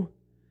Baccio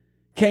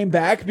came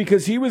back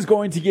because he was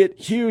going to get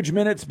huge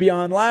minutes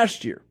beyond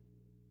last year.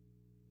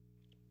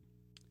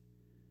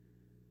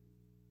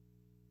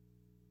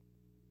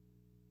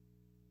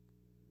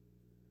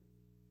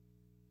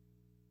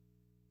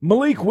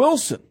 Malik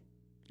Wilson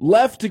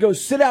left to go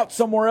sit out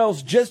somewhere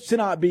else just to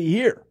not be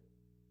here.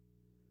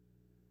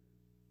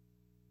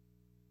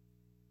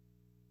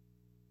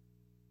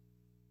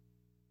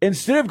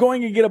 Instead of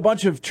going and get a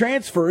bunch of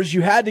transfers,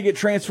 you had to get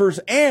transfers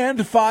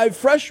and 5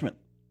 freshmen.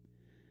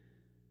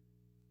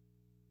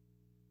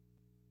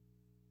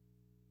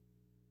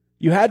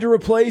 You had to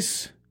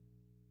replace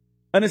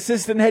an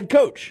assistant head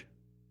coach.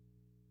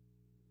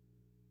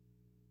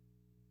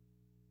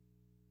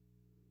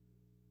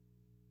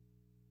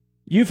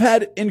 You've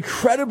had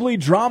incredibly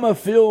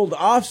drama-filled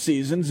off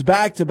seasons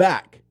back to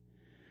back.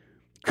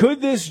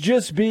 Could this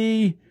just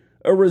be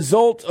a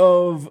result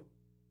of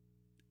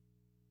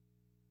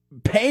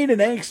pain and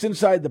angst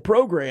inside the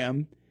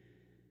program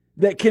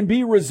that can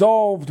be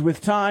resolved with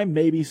time?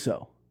 Maybe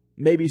so.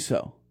 Maybe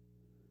so.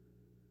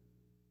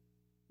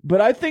 But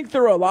I think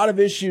there are a lot of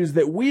issues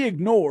that we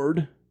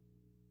ignored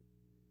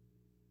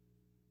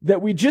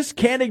that we just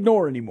can't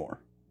ignore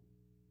anymore.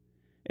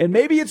 And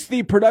maybe it's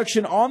the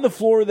production on the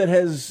floor that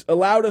has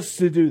allowed us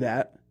to do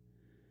that.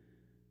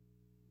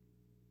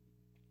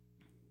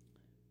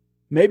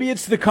 Maybe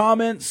it's the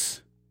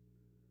comments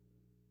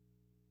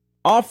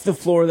off the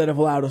floor that have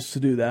allowed us to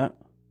do that.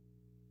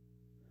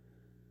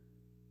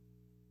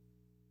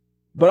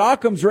 But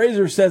Occam's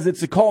razor says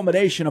it's a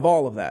culmination of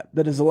all of that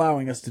is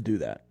allowing us to do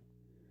that.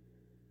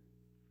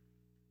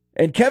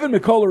 And Kevin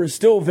McCullough is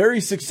still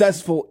very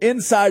successful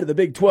inside of the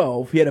Big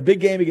 12. He had a big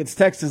game against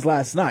Texas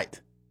last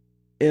night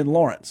in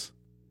Lawrence.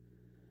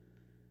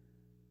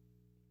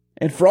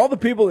 And for all the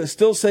people that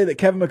still say that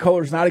Kevin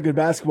McCullough is not a good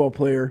basketball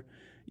player,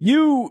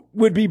 you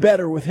would be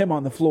better with him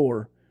on the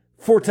floor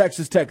for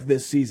Texas Tech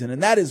this season.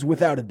 And that is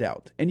without a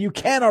doubt. And you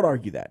cannot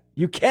argue that.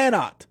 You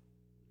cannot.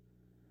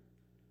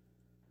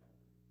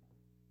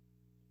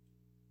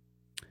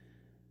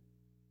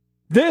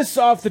 This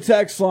off the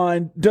text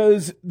line,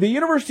 does the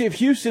University of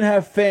Houston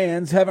have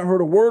fans? Haven't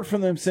heard a word from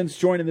them since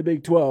joining the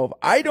Big 12.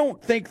 I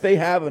don't think they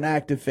have an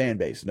active fan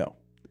base, no.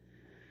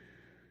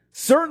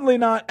 Certainly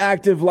not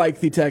active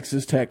like the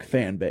Texas Tech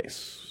fan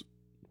base,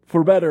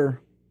 for better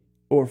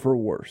or for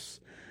worse.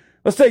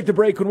 Let's take the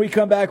break. When we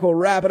come back, we'll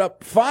wrap it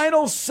up.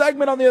 Final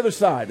segment on the other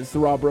side. It's the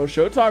Rob Breaux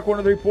Show. Talk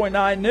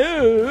 103.9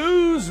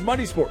 News,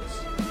 Money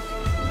Sports.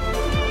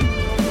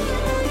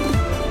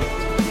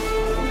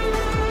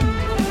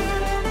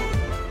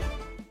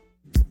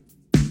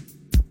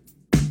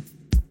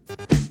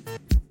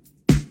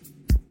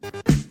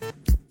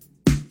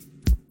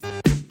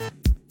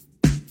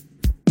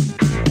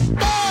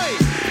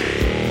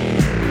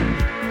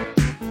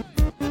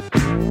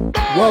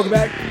 Welcome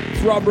back.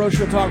 It's Rob Breaux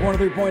Show, Talk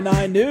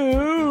 103.9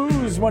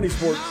 News, Money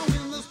Sports.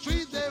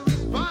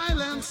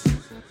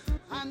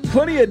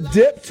 Plenty of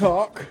dip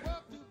talk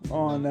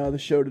on the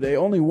show today.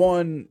 Only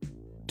one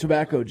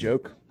tobacco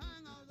joke.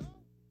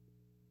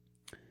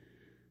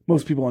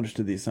 Most people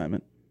understood the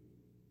assignment.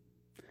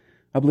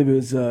 I believe it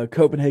was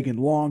Copenhagen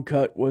long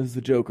cut was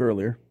the joke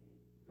earlier.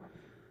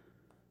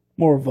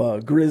 More of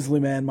a grizzly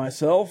man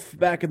myself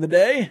back in the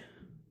day.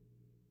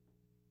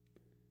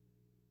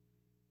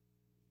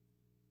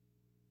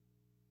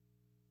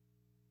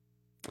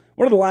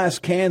 One of the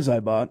last cans I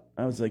bought,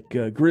 I was like,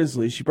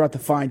 Grizzly. She brought the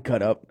fine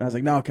cut up. I was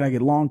like, no, can I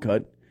get long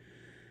cut?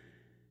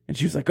 And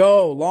she was like,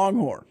 oh,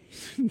 Longhorn.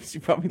 She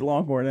brought me the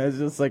Longhorn. And it was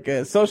just like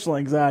a social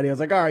anxiety. I was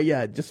like, all right,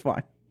 yeah, just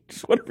fine.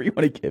 Just whatever you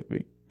want to give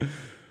me.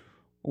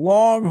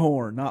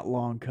 Longhorn, not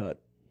long cut.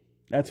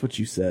 That's what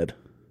you said.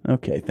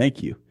 Okay,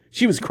 thank you.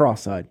 She was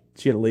cross-eyed.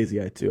 She had a lazy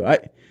eye, too.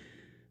 I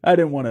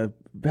didn't want to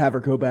have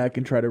her go back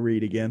and try to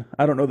read again.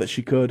 I don't know that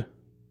she could.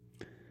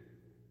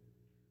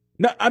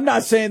 No, I'm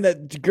not saying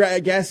that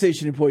gas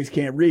station employees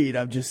can't read.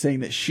 I'm just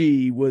saying that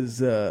she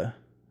was, I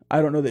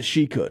don't know that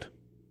she could.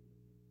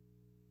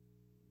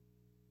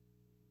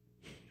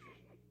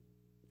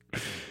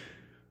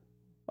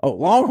 Oh,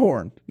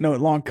 Longhorn. No,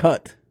 long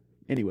cut.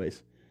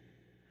 Anyways.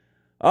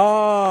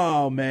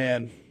 Oh,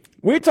 man.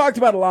 We talked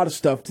about a lot of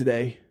stuff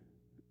today.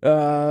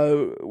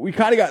 We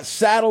kind of got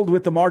saddled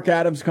with the Mark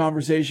Adams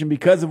conversation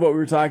because of what we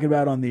were talking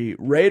about on the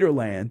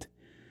Raiderland.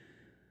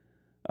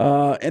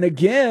 And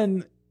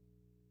again,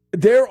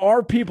 there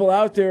are people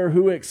out there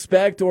who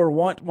expect or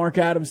want Mark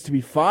Adams to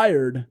be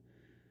fired.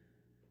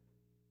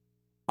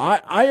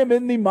 I am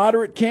in the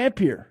moderate camp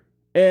here.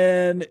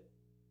 And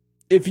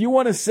if you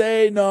want to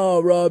say, no,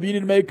 Rob, you need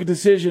to make a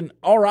decision,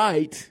 all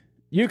right,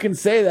 you can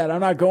say that.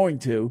 I'm not going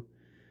to.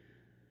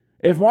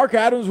 If Mark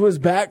Adams was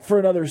back for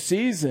another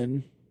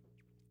season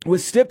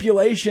with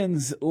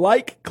stipulations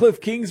like Cliff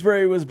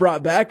Kingsbury was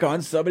brought back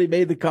on, somebody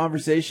made the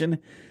conversation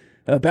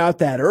about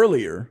that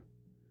earlier.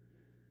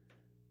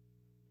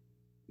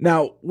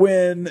 Now,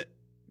 when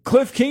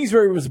Cliff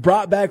Kingsbury was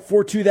brought back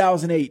for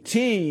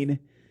 2018,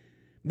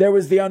 there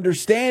was the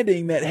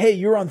understanding that, hey,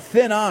 you're on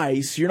thin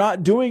ice. You're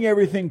not doing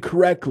everything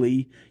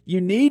correctly.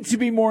 You need to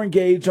be more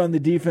engaged on the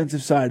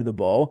defensive side of the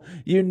ball.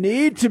 You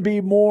need to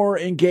be more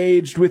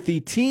engaged with the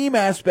team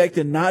aspect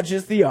and not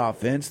just the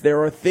offense.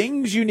 There are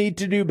things you need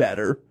to do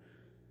better.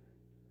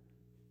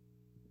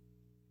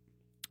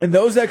 And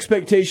those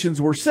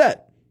expectations were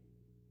set.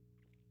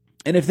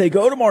 And if they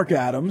go to Mark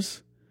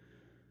Adams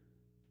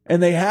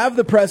and they have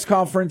the press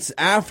conference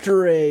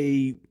after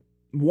a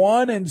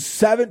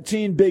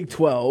 1-17 Big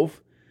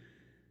 12,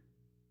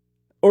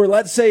 or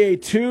let's say a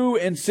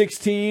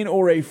 2-16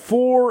 or a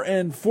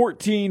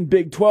 4-14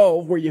 Big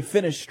 12 where you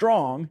finish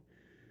strong,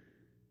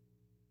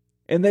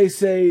 and they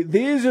say,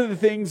 these are the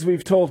things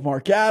we've told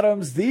Mark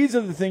Adams, these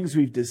are the things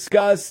we've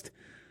discussed.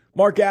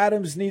 Mark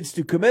Adams needs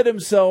to commit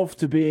himself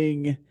to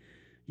being,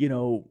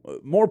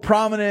 more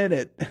prominent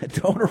at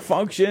donor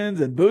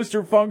functions and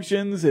booster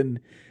functions,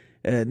 and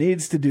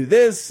needs to do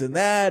this and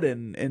that,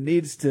 and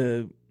needs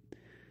to,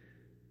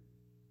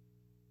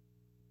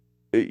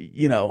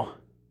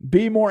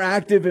 be more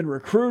active in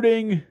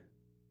recruiting.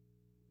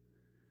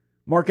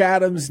 Mark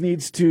Adams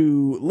needs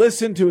to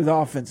listen to his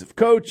offensive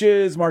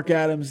coaches. Mark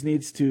Adams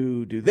needs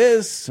to do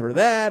this or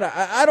that.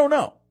 I don't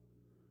know.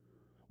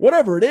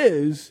 Whatever it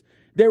is,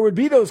 there would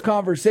be those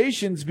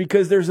conversations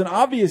because there's an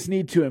obvious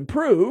need to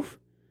improve.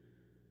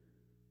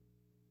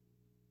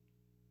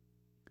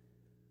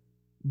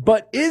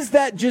 But is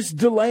that just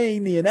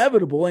delaying the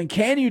inevitable? And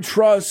can you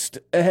trust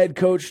a head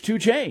coach to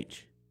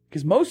change?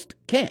 Because most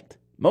can't.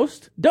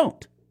 Most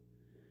don't.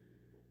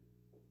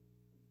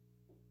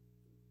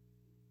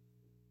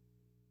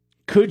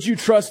 Could you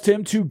trust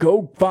him to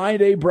go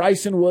find a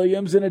Bryson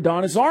Williams and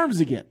Adonis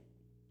Arms again?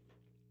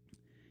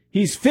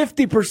 He's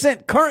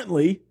 50%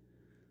 currently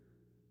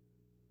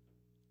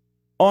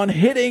on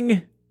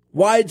hitting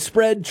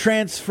widespread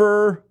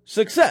transfer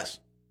success.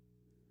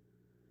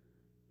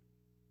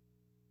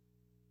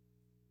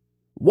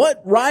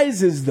 What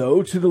rises,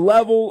 though, to the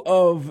level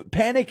of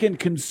panic and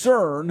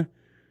concern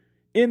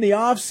in the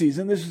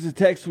offseason? This was a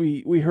text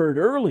we read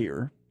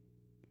earlier.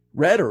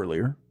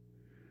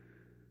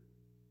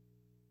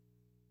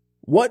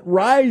 What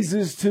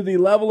rises to the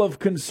level of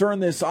concern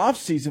this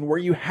offseason where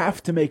you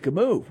have to make a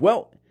move?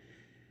 Well,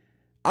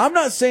 I'm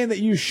not saying that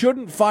you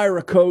shouldn't fire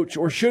a coach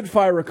or should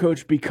fire a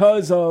coach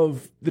because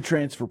of the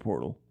transfer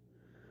portal.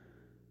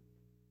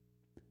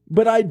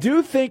 But I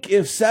do think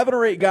if 7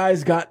 or 8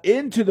 guys got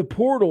into the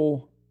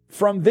portal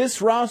from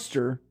this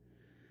roster,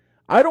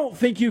 I don't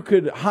think you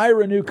could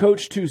hire a new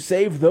coach to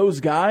save those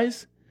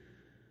guys.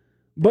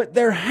 But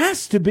there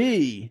has to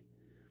be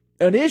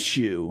an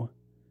issue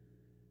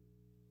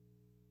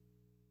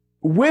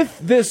with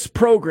this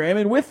program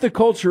and with the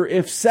culture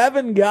if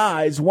 7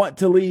 guys want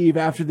to leave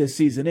after this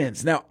season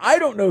ends. Now, I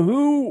don't know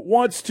who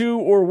wants to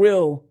or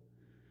will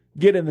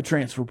get in the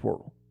transfer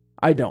portal.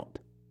 I don't.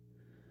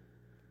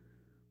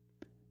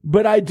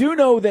 But I do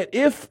know that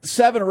if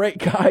 7 or 8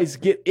 guys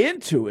get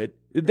into it,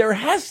 there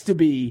has to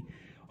be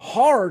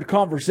hard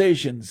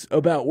conversations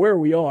about where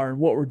we are and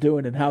what we're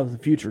doing and how the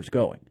future's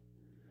going.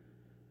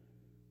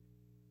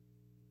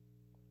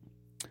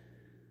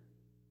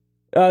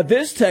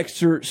 This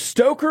texter,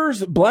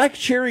 Stoker's Black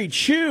Cherry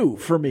Chew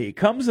for me,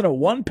 comes in a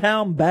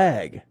 1-pound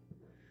bag.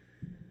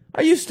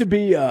 I used to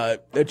be a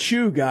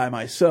chew guy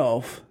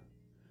myself.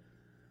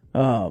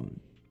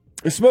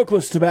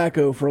 Smokeless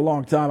tobacco for a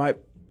long time.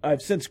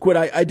 I've since quit.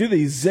 I do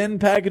these Zen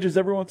packages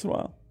every once in a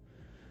while.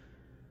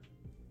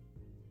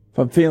 If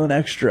I'm feeling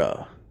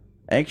extra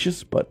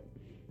anxious, but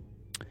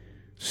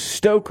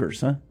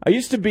Stoker's, huh? I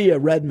used to be a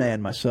Red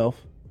Man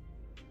myself.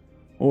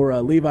 Or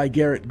a Levi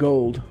Garrett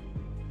Gold.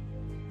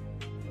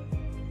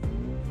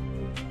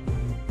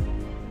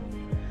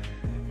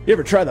 You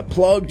ever try the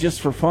plug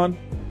just for fun?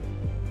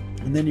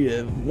 And then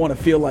you want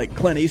to feel like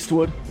Clint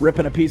Eastwood,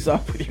 ripping a piece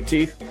off with your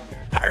teeth?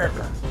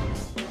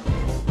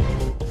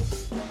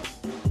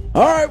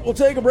 All right, we'll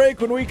take a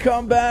break. When we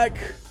come back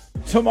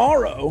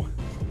tomorrow,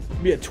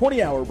 it'll be a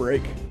 20-hour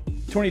break,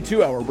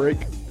 22-hour break,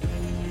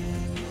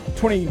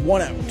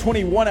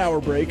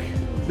 21-hour break.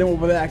 Then we'll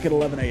be back at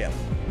 11 a.m.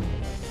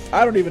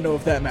 I don't even know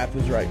if that math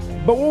is right.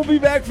 But we'll be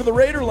back for the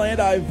Raiderland.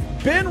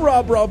 I've been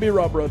Rob Breaux. I'll be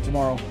Rob Breaux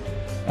tomorrow.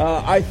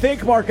 I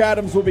think Mark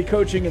Adams will be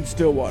coaching in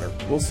Stillwater.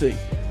 We'll see.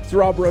 It's the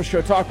Rob Breaux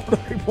Show, Talk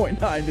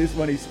 103.9 News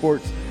Money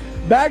Sports.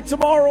 Back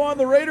tomorrow on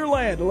the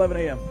Raiderland, 11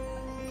 a.m.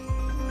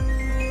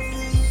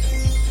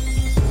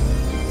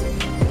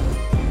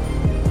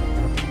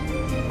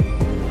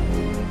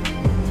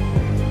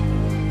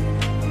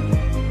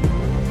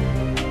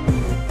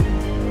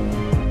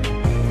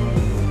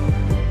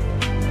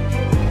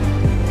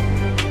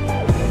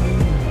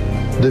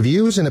 The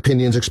views and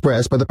opinions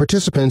expressed by the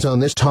participants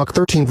on this Talk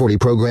 1340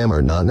 program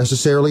are not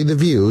necessarily the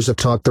views of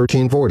Talk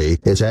 1340,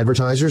 its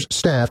advertisers,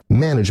 staff,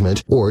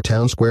 management, or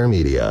Town Square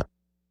Media.